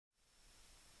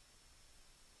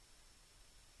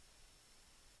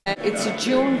It's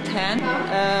June 10,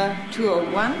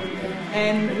 2001,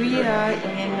 and we are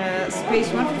in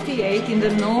space 158 in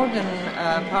the northern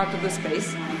part of the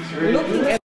space, looking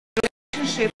at the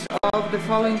relationships of the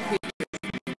following features.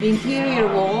 The interior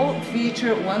wall,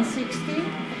 feature 160,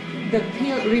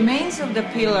 the remains of the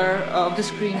pillar of the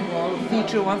screen wall,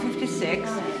 feature 156,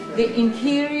 the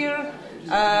interior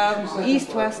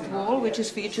east-west wall, which is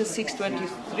feature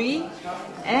 623,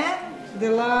 and the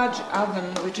large oven,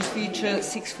 which is feature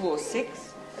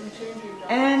 646,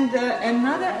 and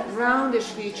another roundish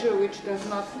feature which does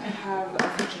not have a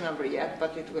feature number yet,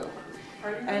 but it will.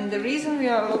 And the reason we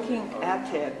are looking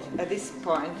at it at this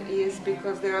point is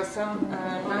because there are some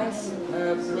nice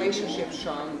relationships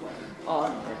shown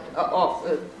on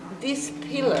this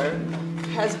pillar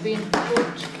has been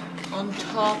put on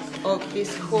top of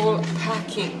this whole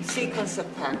packing, sequence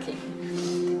of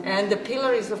packing. And the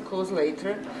pillar is of course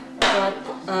later, but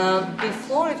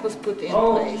before it was put in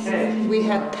place, we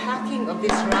had packing of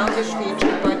this roundish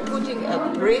feature by putting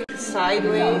a brick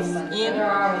sideways in.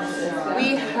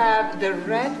 We have the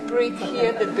red brick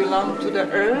here that belonged to the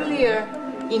earlier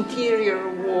interior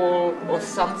wall or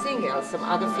something else, some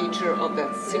other feature of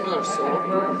that similar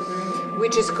sort,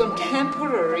 which is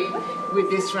contemporary with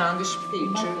this roundish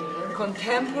feature,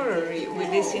 contemporary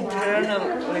with this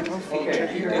internal little feature,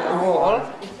 wall,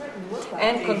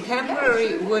 and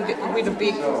contemporary with a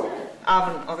big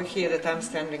oven over here that I'm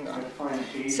standing on.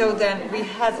 So then we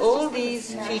had all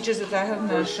these features that I have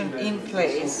mentioned in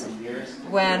place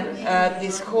when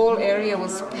this whole area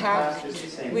was packed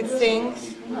with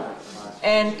things,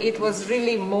 and it was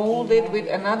really molded with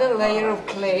another layer of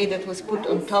clay that was put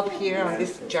on top here on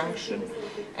this junction,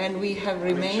 and we have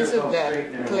remains of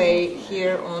that clay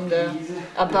here on the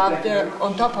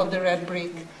on top of the red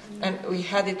brick, and we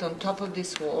had it on top of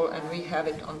this wall, and we have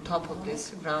it on top of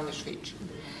this roundish feature,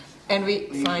 and we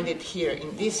find it here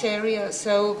in this area.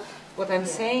 So what I'm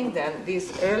saying then,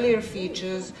 these earlier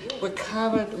features were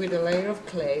covered with a layer of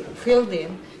clay, filled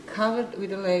in, covered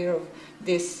with a layer of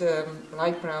this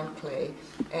light brown clay,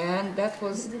 and that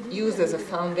was used as a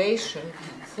foundation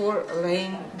for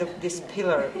laying this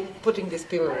pillar, putting this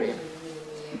pillar in.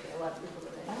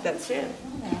 That's it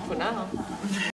for now.